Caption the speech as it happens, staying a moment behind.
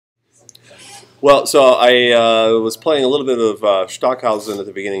Well, so I was playing a little bit of Stockhausen at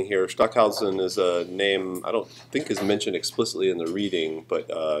the beginning here. Stockhausen is a name I don't think is mentioned explicitly in the reading, but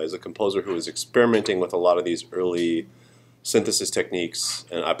is a composer who was experimenting with a lot of these early synthesis techniques.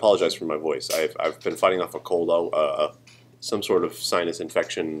 And I apologize for my voice. I've been fighting off a cold, some sort of sinus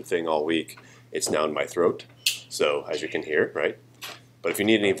infection thing all week. It's now in my throat, so as you can hear, right? But if you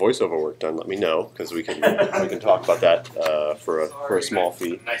need any voiceover work done, let me know, because we can talk about that for a small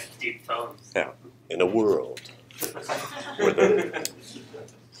fee. Nice deep tones. Yeah, in a world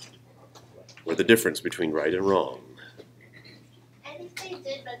where the difference between right and wrong. I think they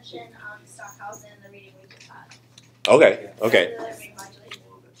did mention Stockhausen in the reading we just had. Okay, okay. Ring modulation.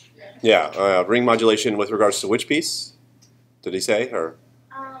 Yeah, ring modulation with regards to which piece? Did he say, or?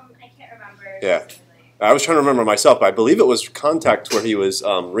 I can't remember. Yeah. I was trying to remember myself, but I believe it was Contact where he was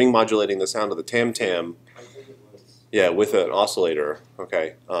ring modulating the sound of the tam-tam. Yeah, with an oscillator.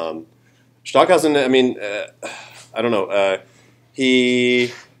 Okay. Stockhausen, I mean, I don't know.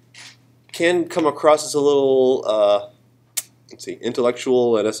 He can come across as a little, let's see,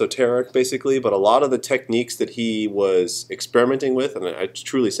 intellectual and esoteric, basically, but a lot of the techniques that he was experimenting with, and I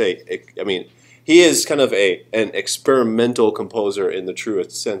truly say, I mean, he is kind of an experimental composer in the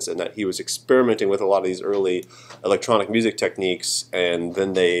truest sense, in that he was experimenting with a lot of these early electronic music techniques, and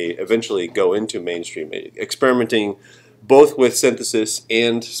then they eventually go into mainstream, experimenting both with synthesis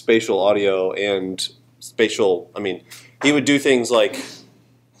and spatial audio and spatial. I mean, he would do things like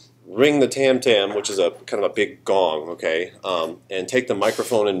ring the tam-tam, which is a kind of a big gong, okay, and take the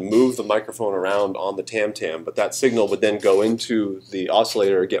microphone and move the microphone around on the tam-tam, but that signal would then go into the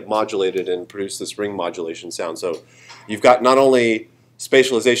oscillator, get modulated, and produce this ring modulation sound. So you've got not only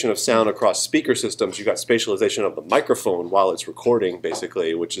spatialization of sound across speaker systems, you've got spatialization of the microphone while it's recording,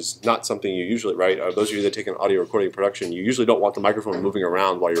 basically, which is not something you usually, right? Those of you that take an audio recording production, you usually don't want the microphone moving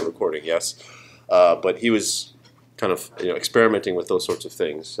around while you're recording, yes? But he was kind of experimenting with those sorts of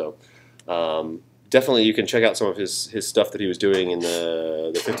things. So definitely you can check out some of his stuff that he was doing in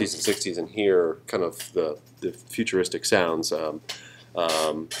the 50s and 60s and hear kind of the futuristic sounds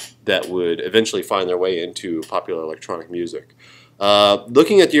that would eventually find their way into popular electronic music.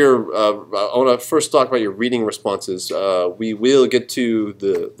 Looking at your, I want to first talk about your reading responses. We will get to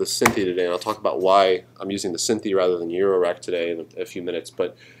the Synthi today, and I'll talk about why I'm using the Synthi rather than Eurorack today in a few minutes.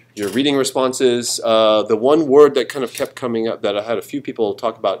 But your reading responses, the one word that kind of kept coming up that I had a few people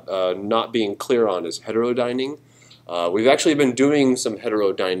talk about not being clear on is heterodyning. We've actually been doing some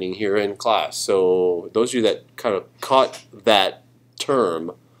heterodyning here in class, so those of you that kind of caught that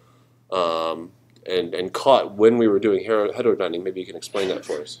term and caught when we were doing heterodyning, maybe you can explain that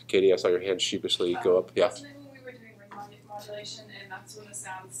for us. Katie, I saw your hand sheepishly go up. Yeah. That's when we were doing ring modulation, and that's when the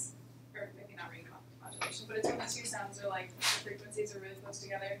sounds, or maybe not ring modulation, but it's when the two sounds are like, the frequencies are really close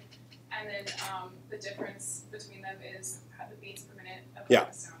together, and then the difference between them is how the beats per minute of how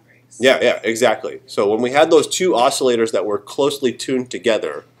the sound breaks. Yeah, exactly. So when we had those two oscillators that were closely tuned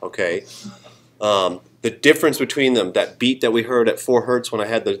together, okay, the difference between them, that beat that we heard at 4 hertz when I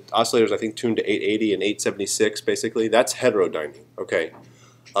had the oscillators, I think, tuned to 880 and 876, basically, that's heterodyning, okay?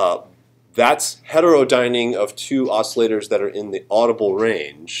 That's heterodyning of two oscillators that are in the audible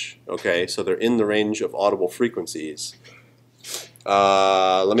range, okay? So they're in the range of audible frequencies.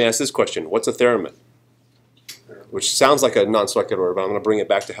 Let me ask this question. What's a theremin? Which sounds like a non-sequitur, but I'm going to bring it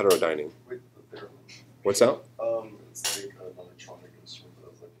back to heterodyning. What's that? It's like an electronic instrument.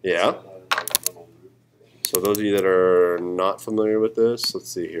 Yeah. So those of you that are not familiar with this, let's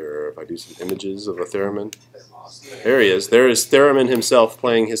see here. If I do some images of a theremin. There he is. There is theremin himself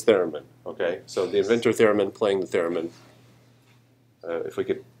playing his theremin. Okay, so the inventor theremin playing the theremin. If we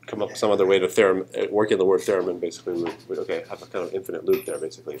could come up with some other way to work in the word theremin, basically, we'd okay, have a kind of infinite loop there,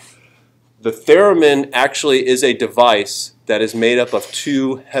 basically. The theremin actually is a device that is made up of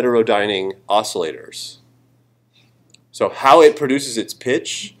two heterodyning oscillators. So how it produces its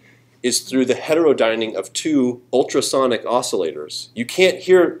pitch is through the heterodyning of two ultrasonic oscillators. You can't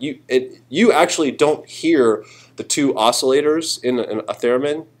hear, you actually don't hear the two oscillators in a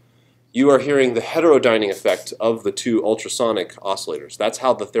theremin. You are hearing the heterodyning effect of the two ultrasonic oscillators. That's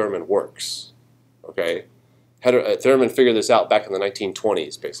how the theremin works, okay? Theremin figured this out back in the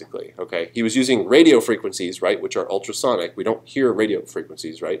 1920s, basically, okay? He was using radio frequencies, right, which are ultrasonic. We don't hear radio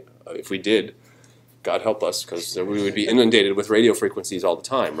frequencies, right? If we did, God help us, because we would be inundated with radio frequencies all the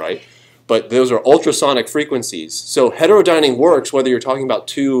time, right? But those are ultrasonic frequencies. So heterodyning works whether you're talking about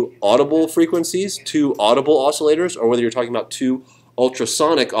two audible frequencies, two audible oscillators, or whether you're talking about two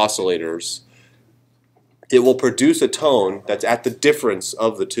ultrasonic oscillators. It will produce a tone that's at the difference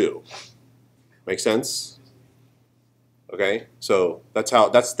of the two. Make sense? Okay, so that's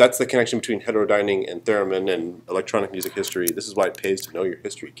the connection between heterodyning and theremin and electronic music history. This is why it pays to know your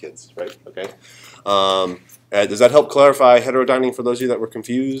history, kids, right? Okay. Does that help clarify heterodyning for those of you that were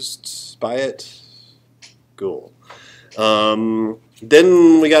confused by it? Cool.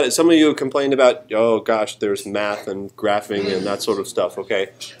 Then we got some of you complained about, oh gosh, there's math and graphing and that sort of stuff.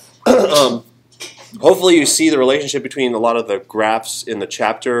 Okay. Hopefully you see the relationship between a lot of the graphs in the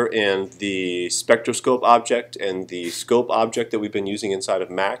chapter and the spectroscope object and the scope object that we've been using inside of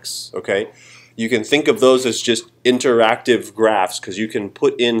Max. Okay, you can think of those as just interactive graphs because you can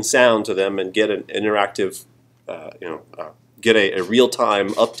put in sound to them and get an interactive, get a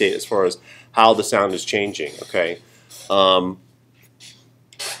real-time update as far as how the sound is changing. Okay.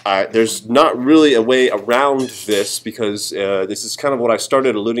 There's not really a way around this because this is kind of what I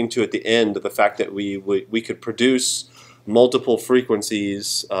started alluding to at the end of the fact that we could produce multiple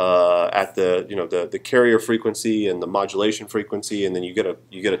frequencies at the carrier frequency and the modulation frequency, and then you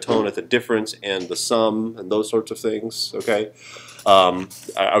get a tone at the difference and the sum and those sorts of things. Okay,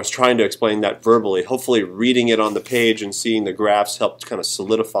 I was trying to explain that verbally. Hopefully, reading it on the page and seeing the graphs helped kind of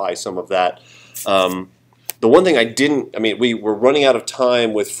solidify some of that. The one thing we were running out of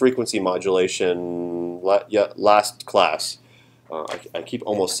time with frequency modulation last class. I keep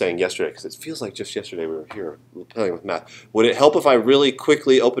almost saying yesterday because it feels like just yesterday we were here playing with math. Would it help if I really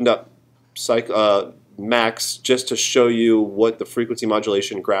quickly opened up Max just to show you what the frequency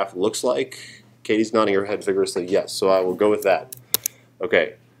modulation graph looks like? Katie's nodding her head vigorously yes, so I will go with that.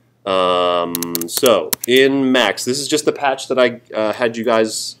 Okay. So in Max, this is just the patch that I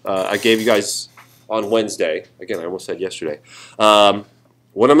gave you guys on Wednesday. Again, I almost said yesterday.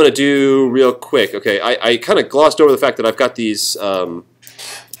 What I'm going to do real quick, okay, I kind of glossed over the fact that I've got these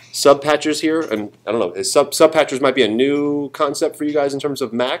sub-patchers here, and I don't know, sub-patchers might be a new concept for you guys in terms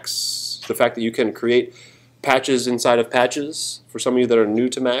of Max, the fact that you can create patches inside of patches for some of you that are new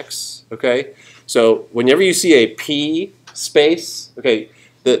to Max, okay? So whenever you see a P space, okay,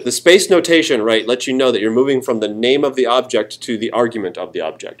 the space notation, right, lets you know that you're moving from the name of the object to the argument of the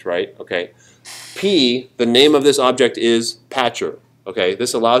object, right, okay? P, the name of this object is patcher. Okay,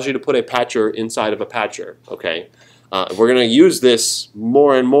 this allows you to put a patcher inside of a patcher. Okay, we're going to use this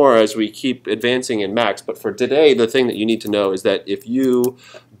more and more as we keep advancing in Max. But for today, the thing that you need to know is that if you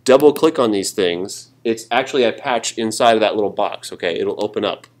double-click on these things, it's actually a patch inside of that little box. Okay, it'll open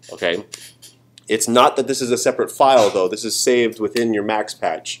up. Okay, it's not that this is a separate file though. This is saved within your Max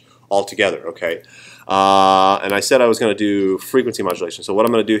patch altogether. Okay. And I said I was going to do frequency modulation. So what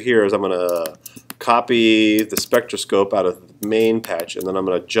I'm going to do here is I'm going to copy the spectroscope out of the main patch, and then I'm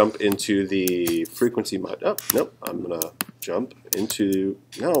going to jump into the frequency mod. Oh, nope. I'm going to jump into.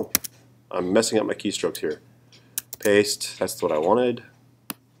 No, I'm messing up my keystrokes here. Paste. That's what I wanted.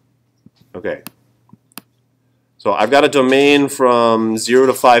 Okay. So I've got a domain from 0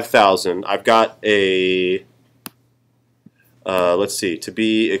 to 5,000. I've got a. Let's see. To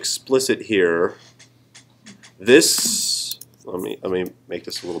be explicit here. This, let me make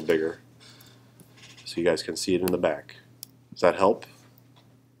this a little bigger so you guys can see it in the back. Does that help?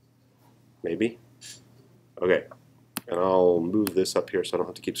 Maybe? Okay. And I'll move this up here so I don't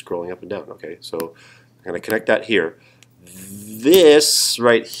have to keep scrolling up and down. Okay, so I'm going to connect that here. This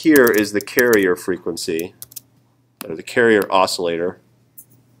right here is the carrier frequency, or the carrier oscillator.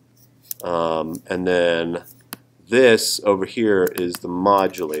 And then this over here is the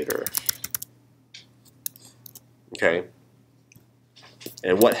modulator. Okay,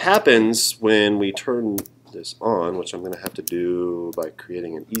 and what happens when we turn this on, which I'm going to have to do by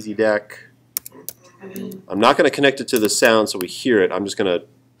creating an easy deck. I'm not going to connect it to the sound so we hear it. I'm just going to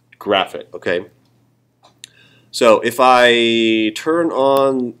graph it. Okay. So if I turn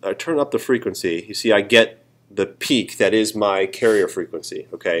up the frequency, you see I get the peak that is my carrier frequency.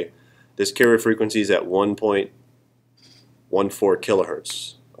 Okay, this carrier frequency is at 1.14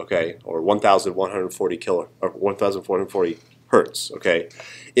 kilohertz. Okay, or 1,440 hertz. Okay,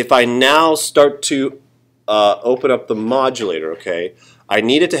 if I now start to open up the modulator, okay, I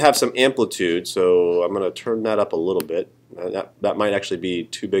need it to have some amplitude, so I'm going to turn that up a little bit. That might actually be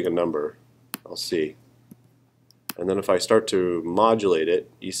too big a number. I'll see. And then if I start to modulate it,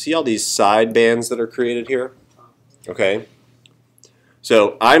 you see all these side bands that are created here? Okay,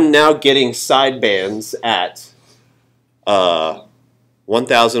 so I'm now getting side bands at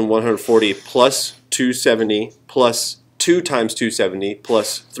 1,140 plus 270 plus 2 times 270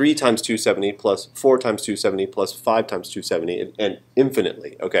 plus 3 times 270 plus 4 times 270 plus 5 times 270 and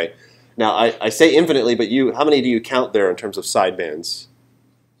infinitely. Okay. Now I say infinitely, but how many do you count there in terms of side bands?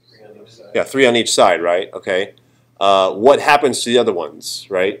 3 on each side. Yeah, 3 on each side, right? Okay. What happens to the other ones,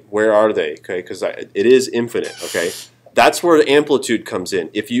 right? Where are they? Okay, because it is infinite. Okay. That's where the amplitude comes in.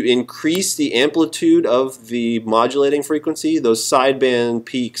 If you increase the amplitude of the modulating frequency, those sideband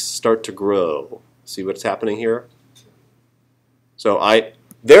peaks start to grow. See what's happening here? So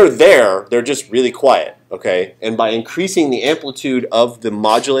they're there, they're just really quiet, okay? And by increasing the amplitude of the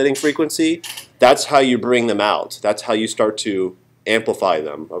modulating frequency, that's how you bring them out. That's how you start to amplify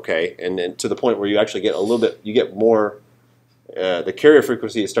them, okay? And then to the point where you actually get a little bit, you get more, the carrier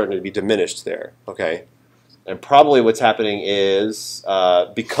frequency is starting to be diminished there, okay? And probably what's happening is,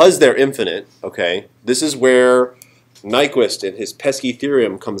 because they're infinite, okay, this is where Nyquist and his pesky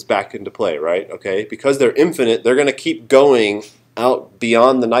theorem comes back into play, right? Okay, because they're infinite, they're going to keep going out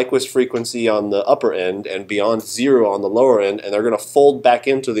beyond the Nyquist frequency on the upper end and beyond 0 on the lower end, and they're going to fold back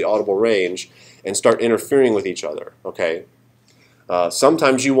into the audible range and start interfering with each other, okay?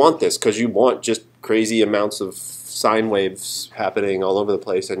 Sometimes you want this because you want just crazy amounts of sine waves happening all over the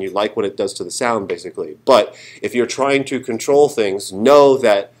place, and you like what it does to the sound, basically. But if you're trying to control things, know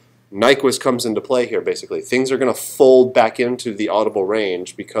that Nyquist comes into play here, basically. Things are going to fold back into the audible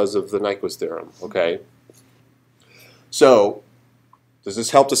range because of the Nyquist theorem, okay? So, does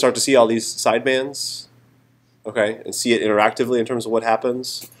this help to start to see all these sidebands? Okay, and see it interactively in terms of what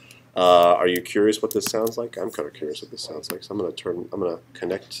happens? Are you curious what this sounds like? I'm kind of curious what this sounds like, so I'm going to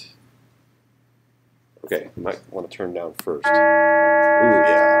connect. Okay, I might want to turn down first. Ooh,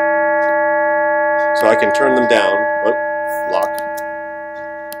 yeah. So I can turn them down. Oh, lock.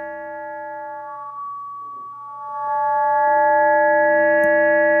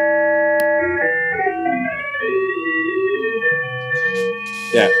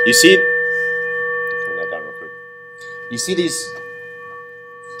 Yeah, you see, turn that down real quick. You see these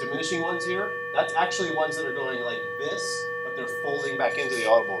diminishing ones here? That's actually ones that are going like this, but they're folding back into the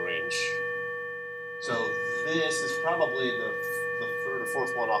audible range. So this is probably the third or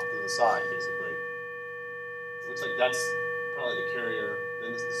fourth one off to the side, basically. It looks like that's probably the carrier.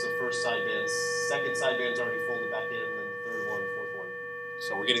 Then this is the first sideband. Second sideband's already folded back in, and then the third one, fourth one.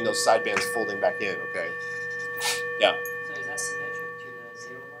 So we're getting those sidebands folding back in, okay? Yeah. So is that symmetric to the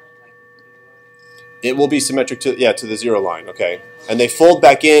 0 line, like the line? It will be symmetric to, yeah, to the 0 line, okay? And they fold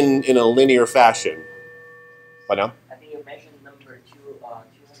back in a linear fashion. What now? I think you mentioned number 270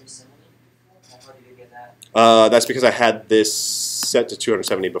 before. How did you get that? That's because I had this set to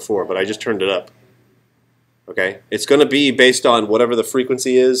 270 before, but I just turned it up. Okay? It's going to be based on whatever the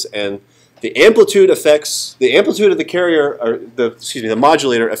frequency is, and the amplitude of the carrier, or the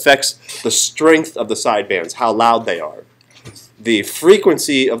modulator affects the strength of the sidebands, how loud they are. The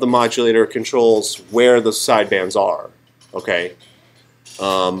frequency of the modulator controls where the sidebands are. Okay?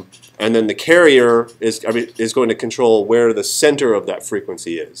 And then the carrier is going to control where the center of that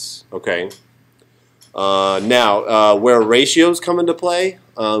frequency is. Okay. Now, where ratios come into play,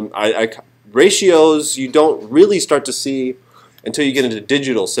 ratios you don't really start to see until you get into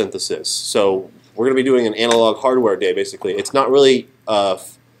digital synthesis. So we're going to be doing an analog hardware day, basically. It's not really, I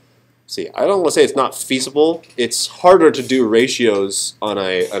don't want to say it's not feasible. It's harder to do ratios on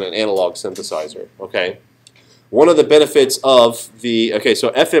an analog synthesizer. Okay. One of the benefits of so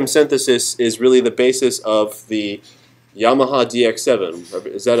FM synthesis is really the basis of the Yamaha DX7.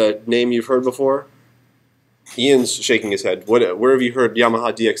 Is that a name you've heard before? Ian's shaking his head. Where have you heard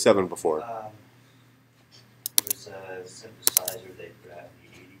Yamaha DX7 before? It was a synthesizer they put out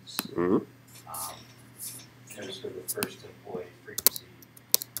in the 80s. Mm-hmm. It was sort of the first to employ frequency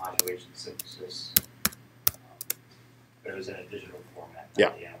modulation synthesis. But it was in a digital format,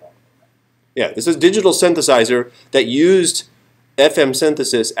 not the analog. Yeah, this is a digital synthesizer that used FM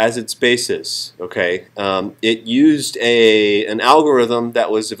synthesis as its basis. Okay, it used an algorithm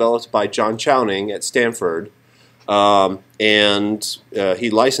that was developed by John Chowning at Stanford, and he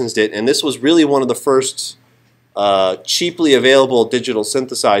licensed it. And this was really one of the first cheaply available digital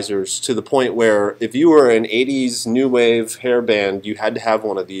synthesizers, to the point where if you were an 80s new wave hair band, you had to have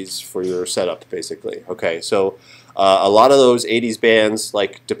one of these for your setup, basically. Okay, so. A lot of those 80s bands,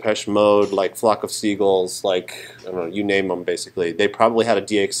 like Depeche Mode, like Flock of Seagulls, like, I don't know, you name them, basically, they probably had a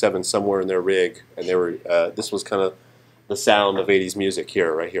DX7 somewhere in their rig, and they were. This was kind of the sound of 80s music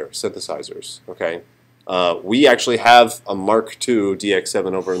here, right here, synthesizers. Okay, we actually have a Mark II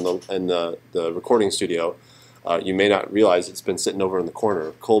DX7 over in the recording studio. You may not realize it's been sitting over in the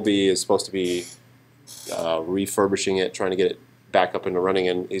corner. Colby is supposed to be refurbishing it, trying to get it back up and running,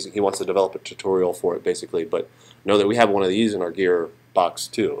 and he wants to develop a tutorial for it, basically. But know that we have one of these in our gear box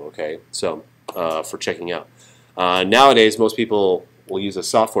too. Okay, so for checking out. Nowadays, most people will use a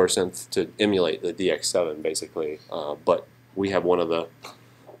software synth to emulate the DX7, basically. But we have one of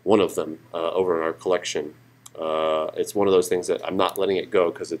them over in our collection. It's one of those things that I'm not letting it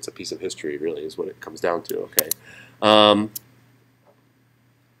go because it's a piece of history, really, is what it comes down to. Okay.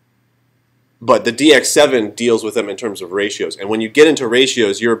 But the DX7 deals with them in terms of ratios. And when you get into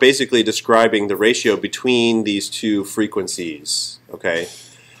ratios, you're basically describing the ratio between these two frequencies. Okay?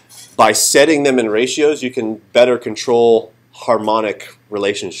 By setting them in ratios, you can better control harmonic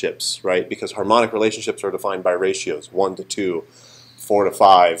relationships, right? Because harmonic relationships are defined by ratios, 1 to 2, 4 to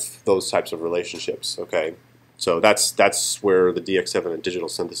 5, those types of relationships. Okay? So that's where the DX7 and digital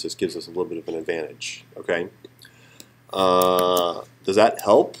synthesis gives us a little bit of an advantage. Okay? Does that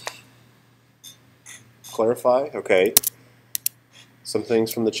help? Clarify? Okay. Some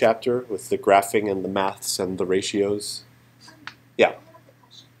things from the chapter with the graphing and the maths and the ratios. Yeah. I have a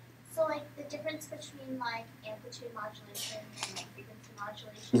question. So like the difference between like amplitude modulation and like frequency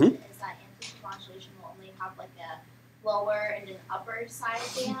modulation is that amplitude modulation will only have like a lower and an upper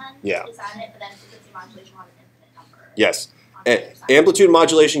sideband. Yeah. Is that it? But then frequency modulation will have an infinite number. Yes. On the other side. Amplitude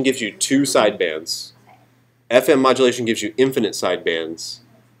modulation gives you 2 sidebands. Okay. FM modulation gives you infinite sidebands.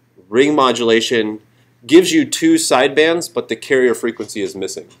 Ring modulation gives you 2 sidebands, but the carrier frequency is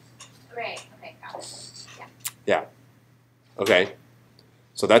missing. Right. Okay. Got it. Yeah. Yeah. Okay.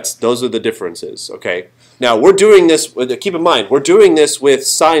 So those are the differences. Okay. Now we're doing this. Keep in mind, we're doing this with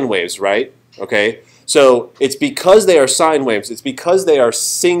sine waves, right? Okay. So it's because they are sine waves. It's because they are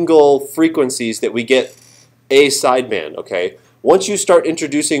single frequencies that we get a sideband. Okay. Once you start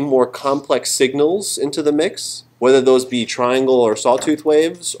introducing more complex signals into the mix, whether those be triangle or sawtooth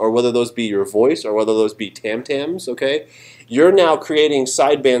waves, or whether those be your voice, or whether those be tam-tams, okay, you're now creating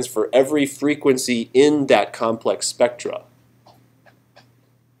sidebands for every frequency in that complex spectra.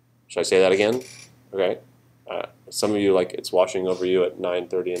 Should I say that again? Okay. Some of you, like, it's washing over you at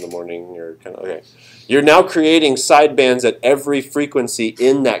 9:30 in the morning. You're kind of, okay. You're now creating sidebands at every frequency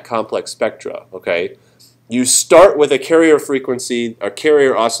in that complex spectra, okay? You start with a carrier frequency, a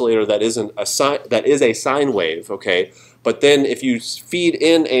carrier oscillator that is a sine wave, okay? But then if you feed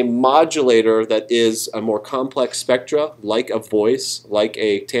in a modulator that is a more complex spectra, like a voice, like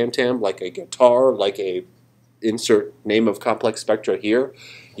a tam-tam, like a guitar, like a insert name of complex spectra here,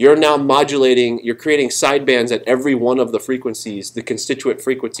 you're now modulating, you're creating sidebands at every one of the frequencies, the constituent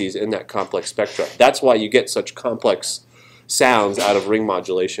frequencies in that complex spectra. That's why you get such complex sounds out of ring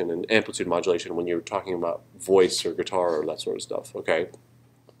modulation and amplitude modulation when you're talking about voice or guitar or that sort of stuff, okay?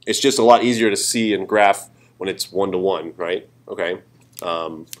 It's just a lot easier to see and graph when it's 1-to-1, right? Okay.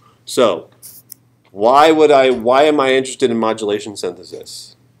 So why am I interested in modulation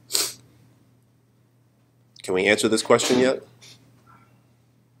synthesis? Can we answer this question yet?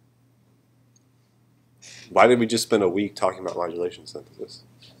 Why did we just spend a week talking about modulation synthesis?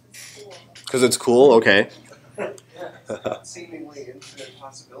 Because it's cool, okay. Seemingly infinite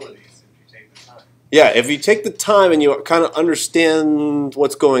possibilities if you take the time. Yeah, if you take the time and you kind of understand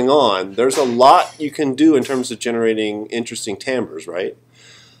what's going on, there's a lot you can do in terms of generating interesting timbres, right?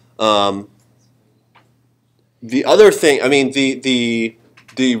 The other thing, I mean, the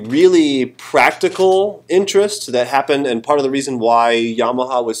really practical interest that happened, and part of the reason why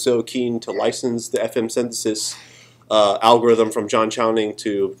Yamaha was so keen to license the FM synthesis algorithm from John Chowning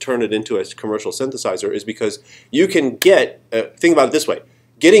to turn it into a commercial synthesizer, is because you can get, think about it this way,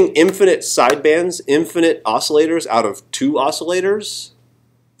 getting infinite sidebands, infinite oscillators out of 2 oscillators,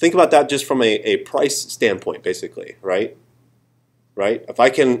 think about that just from a price standpoint, basically, right? Right? If I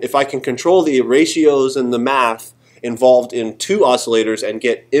can control the ratios and the math involved in 2 oscillators and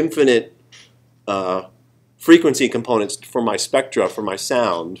get infinite frequency components for my spectra, for my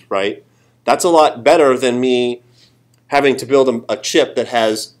sound, right? That's a lot better than me having to build a chip that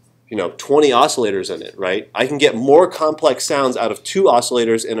has, 20 oscillators in it, right? I can get more complex sounds out of 2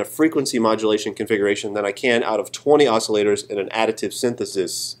 oscillators in a frequency modulation configuration than I can out of 20 oscillators in an additive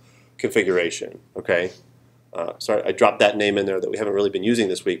synthesis configuration, okay? Sorry, I dropped that name in there that we haven't really been using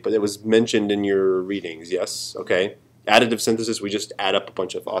this week, but it was mentioned in your readings, yes? Okay. Additive synthesis, we just add up a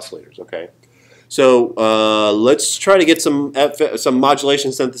bunch of oscillators, okay? So let's try to get some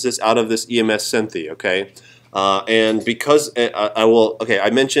modulation synthesis out of this EMS Synthi, okay? And because I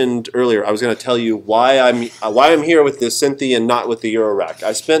mentioned earlier, I was going to tell you why I'm here with this Synthi and not with the Eurorack.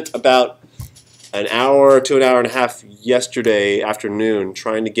 I spent about an hour to an hour and a half yesterday afternoon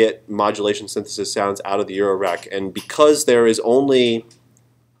trying to get modulation synthesis sounds out of the Eurorack, and because there's one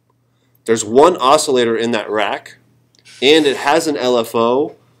oscillator in that rack, and it has an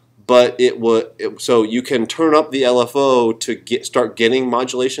LFO, but so you can turn up the LFO to start getting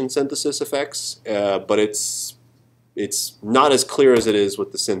modulation synthesis effects, but it's not as clear as it is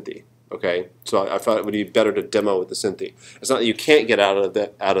with the Synthi. Okay, so I thought it would be better to demo with the Synthi. It's not that you can't get out of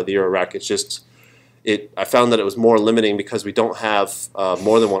the Eurorack. It's just I found that it was more limiting because we don't have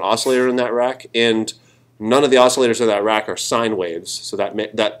more than one oscillator in that rack, and none of the oscillators in that rack are sine waves, so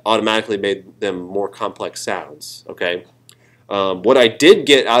that automatically made them more complex sounds. Okay. What I did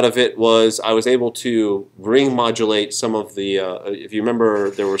get out of it was I was able to ring modulate some of the. If you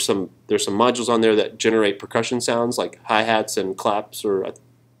remember, there's some modules on there that generate percussion sounds like hi-hats and claps, or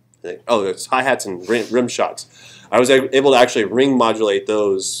it's hi-hats and rim shots. I was able to actually ring modulate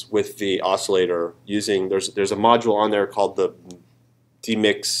those with the oscillator using. There's a module on there called the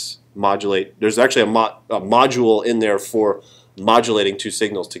demix modulate. There's actually a module in there for modulating two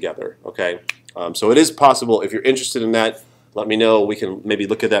signals together. Okay, so it is possible. If you're interested in that, let me know. We can maybe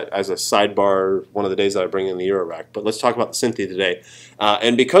look at that as a sidebar one of the days that I bring in the Eurorack. But let's talk about the Synthi today.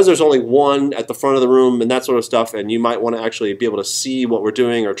 And because there's only one at the front of the room and that sort of stuff, and you might want to actually be able to see what we're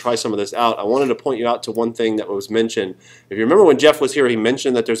doing or try some of this out, I wanted to point you out to one thing that was mentioned. If you remember when Jeff was here, he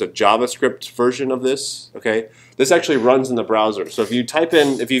mentioned that there's a JavaScript version of this. Okay, this actually runs in the browser. So if you type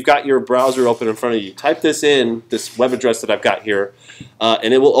in, if you've got your browser open in front of you, type this in, this web address that I've got here,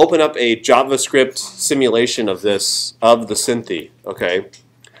 and it will open up a JavaScript simulation of this, of the Synthi. Okay,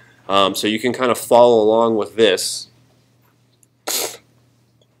 so you can kind of follow along with this.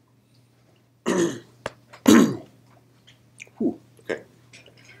 Okay,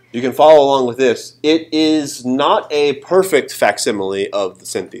 you can follow along with this. It is not a perfect facsimile of the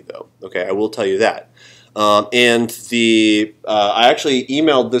Synthi, though. Okay, I will tell you that. And I actually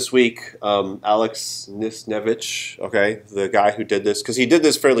emailed this week Alex Nisnevich, okay, the guy who did this, because he did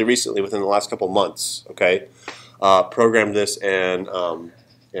this fairly recently within the last couple months, okay, programmed this and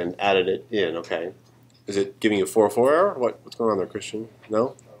added it in, okay. Is it giving you a 404 error? What's going on there, Christian?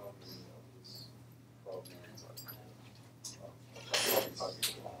 No?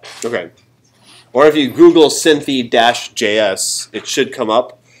 Okay. Or if you Google synthi-js, it should come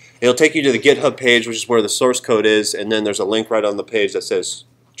up. It'll take you to the GitHub page, which is where the source code is, and then there's a link right on the page that says,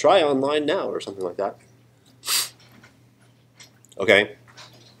 try online now, or something like that. Okay.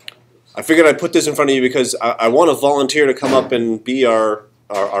 I figured I'd put this in front of you because I want to volunteer to come up and be our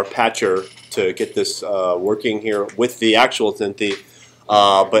patcher to get this working here with the actual Synthi.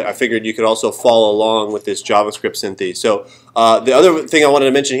 But I figured you could also follow along with this JavaScript Synthi. So the other thing I wanted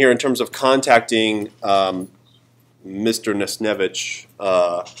to mention here in terms of contacting Mr. Nesnevich,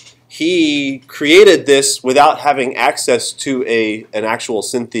 he created this without having access to an actual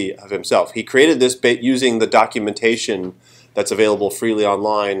Synthi of himself. He created this using the documentation that's available freely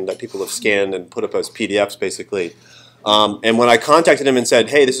online that people have scanned and put up as PDFs, basically. And when I contacted him and said,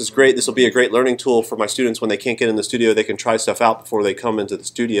 hey, this is great, this will be a great learning tool for my students when they can't get in the studio, they can try stuff out before they come into the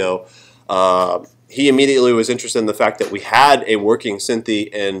studio, he immediately was interested in the fact that we had a working Synthi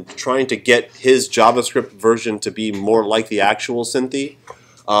and trying to get his JavaScript version to be more like the actual Synthi.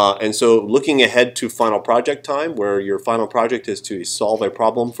 And so looking ahead to final project time, where your final project is to solve a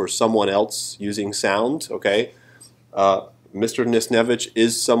problem for someone else using sound, okay, Mr. Nisnevich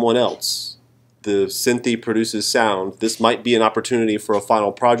is someone else. The Synthi produces sound. This might be an opportunity for a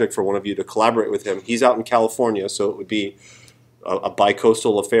final project for one of you to collaborate with him. He's out in California, so it would be a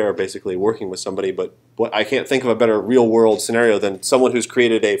bi-coastal affair, basically, working with somebody. But I can't think of a better real-world scenario than someone who's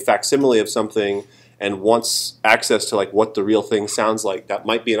created a facsimile of something and wants access to like what the real thing sounds like. That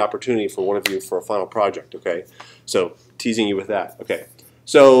might be an opportunity for one of you for a final project, okay? So teasing you with that, okay.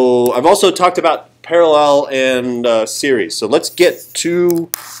 So I've also talked about parallel and series. So let's get two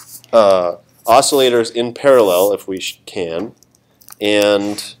oscillators in parallel, if we can,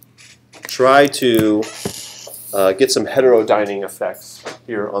 and try to get some heterodyning effects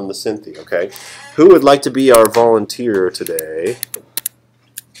here on the Synthi, okay? Who would like to be our volunteer today?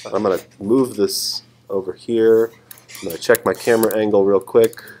 I'm going to move this over here. I'm going to check my camera angle real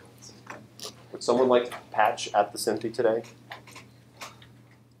quick. Would someone like to patch at the Synthi today?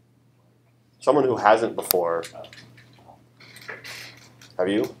 Someone who hasn't before. Have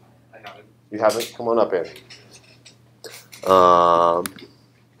you? I haven't. You haven't? Come on up in.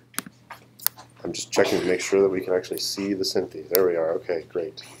 I'm just checking to make sure that we can actually see the Synthi. There we are. Okay,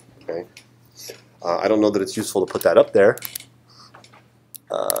 great. Okay. I don't know that it's useful to put that up there.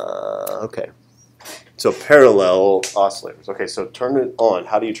 Okay. So parallel oscillators. Okay, so turn it on.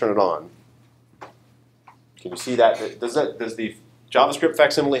 How do you turn it on? Can you see that? Does the JavaScript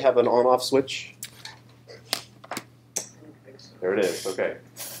facsimile have an on-off switch? There it is. Okay.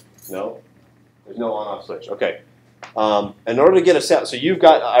 No? There's no on-off switch. Okay. In order to get a sound, so you've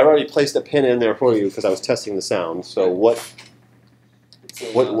got, I already placed a pin in there for you because I was testing the sound. So what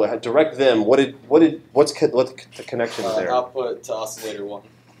direct them, what's the connection there? Output to oscillator 1.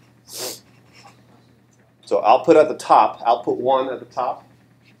 So output at the top, output 1 at the top.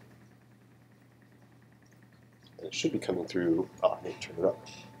 And it should be coming through, oh, I need to turn it up.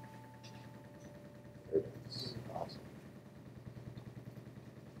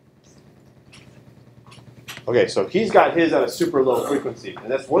 Okay, so he's got his at a super low frequency,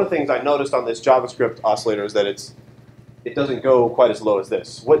 and that's one of the things I noticed on this JavaScript oscillator is that it doesn't go quite as low as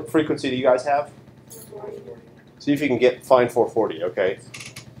this. What frequency do you guys have? 440. See if you can find 440. Okay,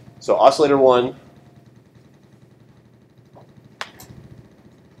 so oscillator 1.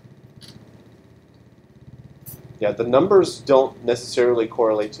 Yeah, the numbers don't necessarily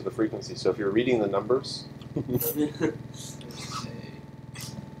correlate to the frequency. So if you're reading the numbers.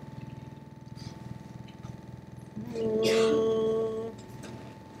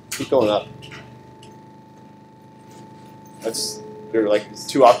 Keep going up. You're like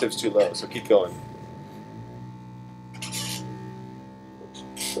 2 octaves too low, so keep going.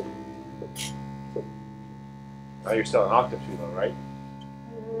 Now you're still an octave too low, right?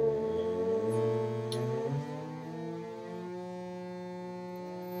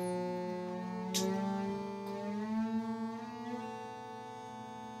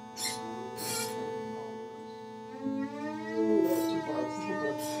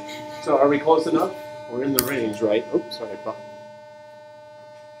 So are we close enough? We're in the range, right? Oops, sorry.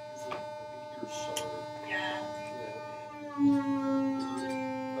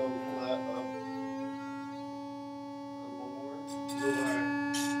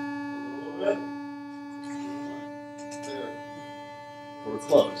 We're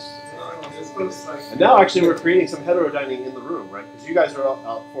close. And now actually we're creating some heterodyning in the room, right? Because you guys are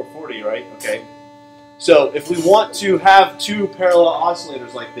out 440, right? Okay. So if we want to have 2 parallel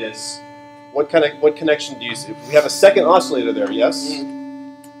oscillators like this, what connection do you see? We have a second oscillator there, yes?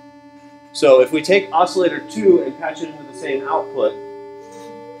 So if we take oscillator 2 and patch it into the same output,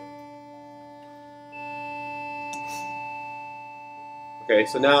 okay,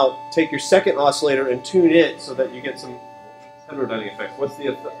 so now take your second oscillator and tune it so that you get some heterodyning effects. What's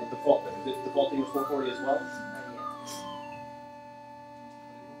the default? Is it defaulting to 440 as well?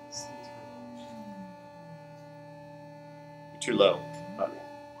 You're too low.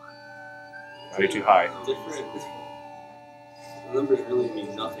 Are you too high? Different. The numbers really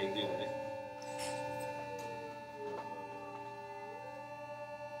mean nothing, do they?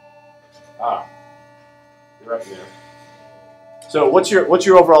 Ah, you're right there. So what's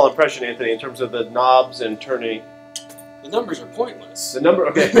your overall impression, Anthony, in terms of the knobs and turning? The numbers are pointless. The number,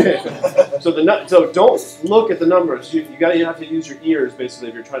 okay. So don't look at the numbers. You have to use your ears basically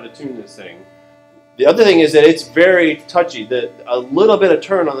if you're trying to tune this thing. The other thing is that it's very touchy. A little bit of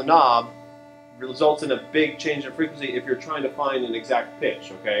turn on the knob results in a big change in frequency if you're trying to find an exact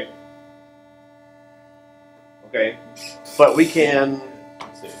pitch. Okay. Okay. But we can.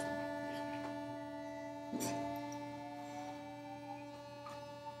 Let's see.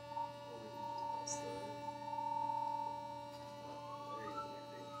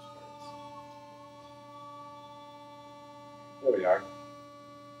 There we are.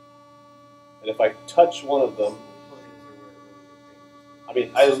 And if I touch one of them, I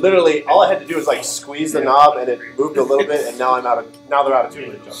mean, I literally, all I had to do was like squeeze the knob and it moved a little bit, and now they're out of tune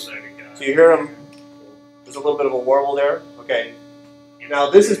with each other. So you hear them, there's a little bit of a warble there, okay. Now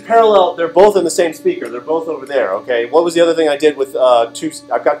this is parallel, they're both in the same speaker, they're both over there, okay. What was the other thing I did with I've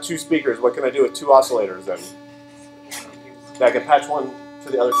got 2 speakers, what can I do with 2 oscillators then? I can patch one to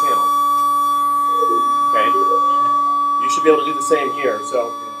the other channel, okay. You should be able to do the same here,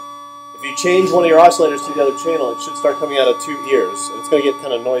 so. If you change one of your oscillators to the other channel, it should start coming out of 2 ears. And it's going to get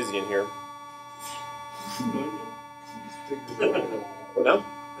kind of noisy in here. What now?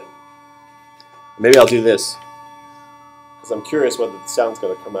 Maybe I'll do this. Because I'm curious whether the sound's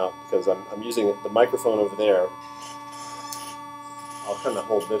going to come out. Because I'm using the microphone over there. I'll kind of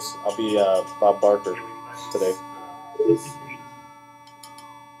hold this. I'll be Bob Barker today.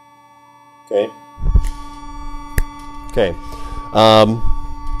 Okay. Okay.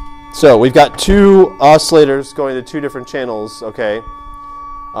 So we've got 2 oscillators going to 2 different channels, okay.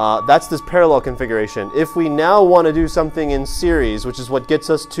 That's this parallel configuration. If we now want to do something in series, which is what gets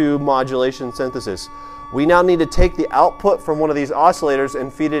us to modulation synthesis, we now need to take the output from one of these oscillators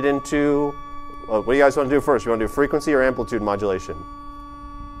and feed it into, what do you guys want to do first? You want to do frequency or amplitude modulation?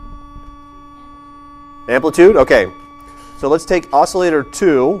 Amplitude? Okay. So let's take oscillator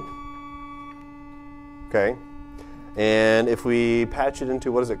 2, okay. And if we patch it into,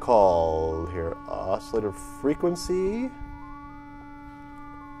 what is it called here? Oscillator frequency?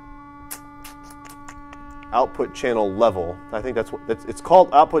 Output channel level. I think that's what it's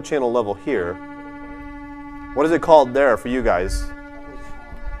called, output channel level here. What is it called there for you guys?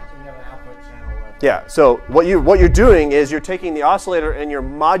 Yeah, so what you're doing is you're taking the oscillator and you're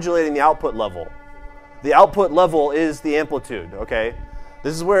modulating the output level. The output level is the amplitude, okay?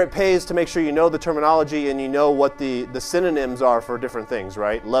 This is where it pays to make sure you know the terminology and you know what the synonyms are for different things,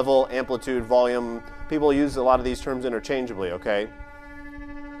 right? Level, amplitude, volume. People use a lot of these terms interchangeably, okay?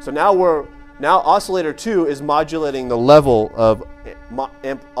 So now oscillator 2 is modulating the level of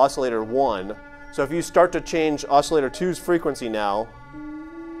oscillator 1. So if you start to change oscillator 2's frequency now,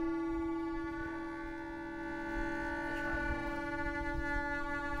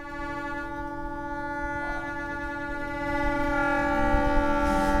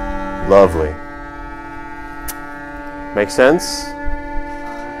 lovely. Make sense?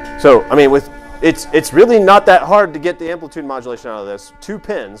 So, I mean, it's really not that hard to get the amplitude modulation out of this. 2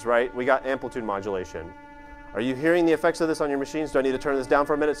 pins, right? We got amplitude modulation. Are you hearing the effects of this on your machines? Do I need to turn this down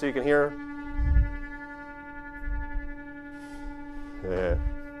for a minute so you can hear? Yeah.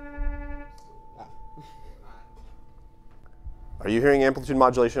 Are you hearing amplitude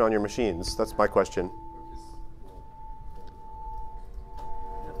modulation on your machines? That's my question.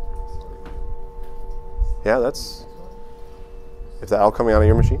 Yeah, that's... Is that all coming out of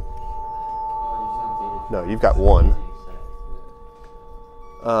your machine? No, you've got 1.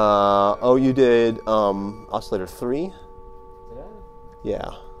 Oh, you did oscillator 3? Yeah.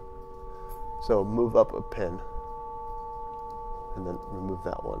 So move up a pin. And then remove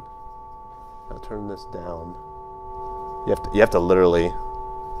that one. Now turn this down. You have to literally...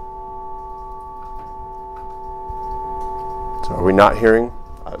 So are we not hearing?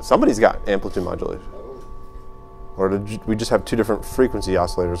 Somebody's got amplitude modulation. Or did we just have 2 different frequency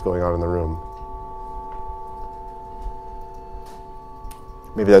oscillators going on in the room?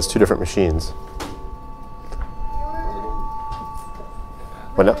 Maybe that's 2 different machines.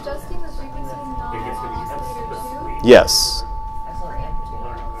 What now? Adjusting the frequency non-oscillator 2? Yes.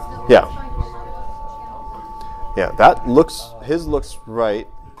 Yeah. Yeah, that looks, his looks right.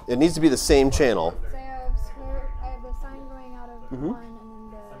 It needs to be the same channel. So I have the sine going out of 1 and then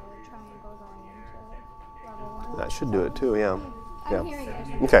the triangle going into level 1. That should do it too, yeah. I'm hearing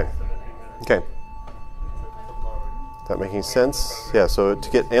it. Okay. Okay. Is that making sense? Yeah, so to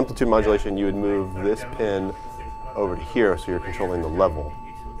get amplitude modulation, you would move this pin over to here so you're controlling the level.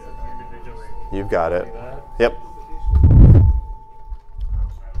 You've got it. Yep.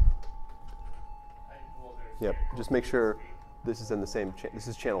 Yep. Just make sure this is in the same this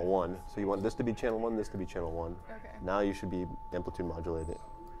is channel 1. So you want this to be channel 1, this to be channel 1. Okay. Now you should be amplitude modulated.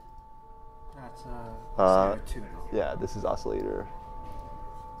 That's oscillator 2. Yeah, this is oscillator.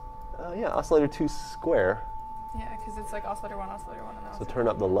 Yeah, oscillator 2 square. Yeah, because it's like oscillator 1, oscillator 1, and then So turn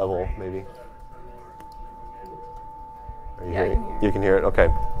up the level, maybe. Are you Yeah, I hearing can hear it? You can hear it? Okay.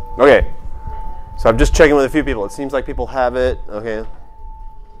 Okay. So I'm just checking with a few people. It seems like people have it. Okay.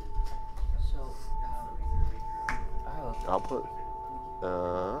 I'll put,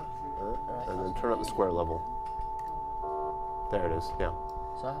 and then turn up the square level. There it is, yeah.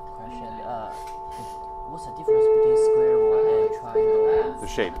 So I have a question. What's the difference between square one and triangle? The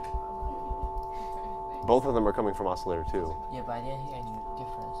shape. Both of them are coming from oscillator 2. Yeah, but I didn't hear any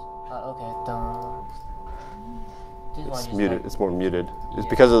difference. Okay, done. This one It's is muted. like, It's more muted. It's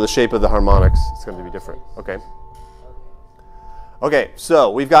because of the shape of the harmonics. It's going to be different. Okay. Okay,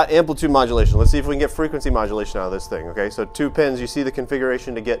 so we've got amplitude modulation. Let's see if we can get frequency modulation out of this thing. Okay, so 2 pins. You see the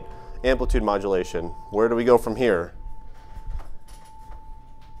configuration to get amplitude modulation. Where do we go from here?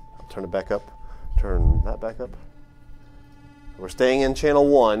 I'll turn it back up. Turn that back up. We're staying in channel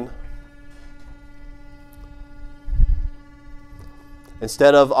 1.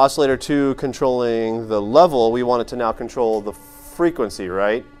 Instead of oscillator 2 controlling the level, we want it to now control the frequency,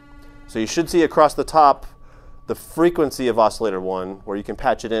 right? So you should see across the top the frequency of oscillator 1, where you can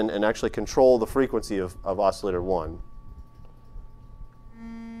patch it in and actually control the frequency of oscillator 1.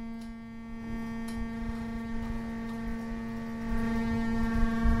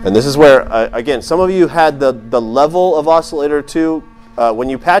 And this is where, again, some of you had the level of oscillator 2. When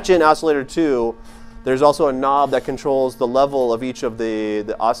you patch in oscillator 2, there's also a knob that controls the level of each of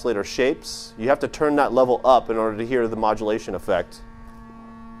the oscillator shapes. You have to turn that level up in order to hear the modulation effect.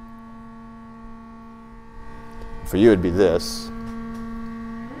 For you, it'd be this.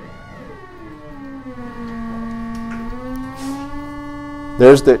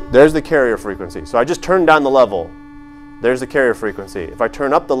 There's the carrier frequency. So I just turned down the level. There's the carrier frequency. If I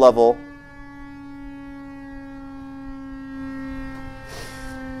turn up the level,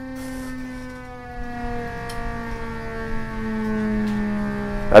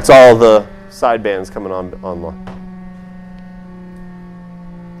 that's all the sidebands coming on.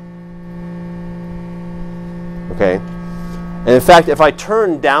 Okay, and in fact, if I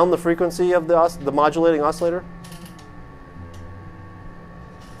turn down the frequency of the modulating oscillator,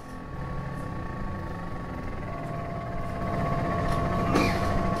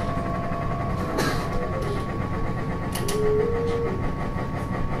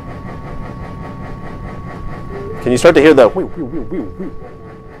 Can you start to hear the whew, whew, whew, whew, whew?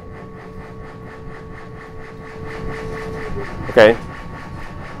 Okay.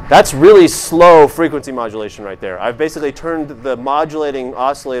 That's really slow frequency modulation right there. I've basically turned the modulating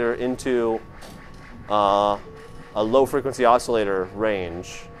oscillator into a low frequency oscillator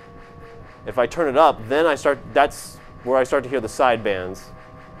range. If I turn it up, then that's where I start to hear the side bands.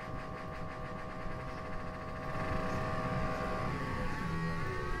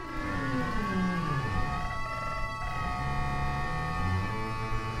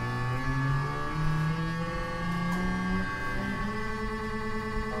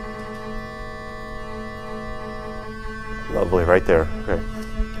 Lovely, right there. Okay.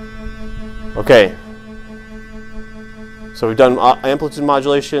 Okay. So we've done amplitude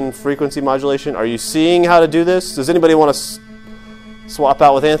modulation, frequency modulation. Are you seeing how to do this? Does anybody want to swap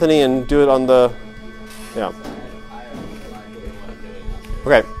out with Anthony and do it on the? Yeah.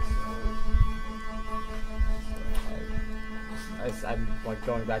 Okay. I'm like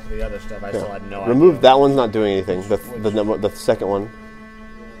going back to the other stuff. I still had no idea. Remove that one's not doing anything. The second one.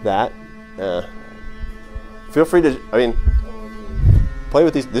 That. Feel free to, I mean, play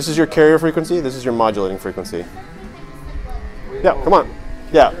with these. This is your carrier frequency. This is your modulating frequency. Yeah, come on.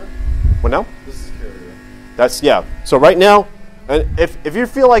 Yeah. What now? This is carrier. That's, yeah. So right now, and if you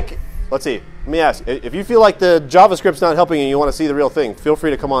feel like, let's see, let me ask. If you feel like the JavaScript's not helping you and you want to see the real thing, feel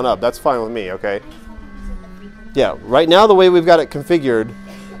free to come on up. That's fine with me, okay? Yeah, right now the way we've got it configured,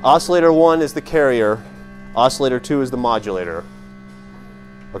 oscillator 1 is the carrier, oscillator 2 is the modulator.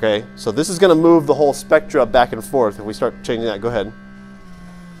 Okay, so this is going to move the whole spectra back and forth. If we start changing that, go ahead.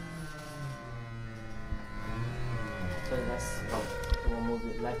 So that's we'll move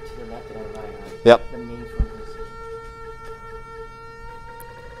it left to the left and right, right? Yep. The main frequency.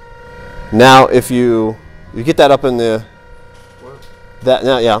 Now, if you get that up in the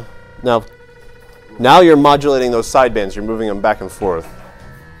now you're modulating those sidebands. You're moving them back and forth.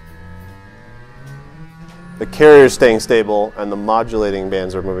 The carrier is staying stable, and the modulating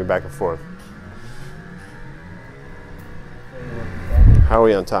bands are moving back and forth. How are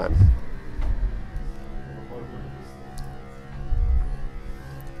we on time?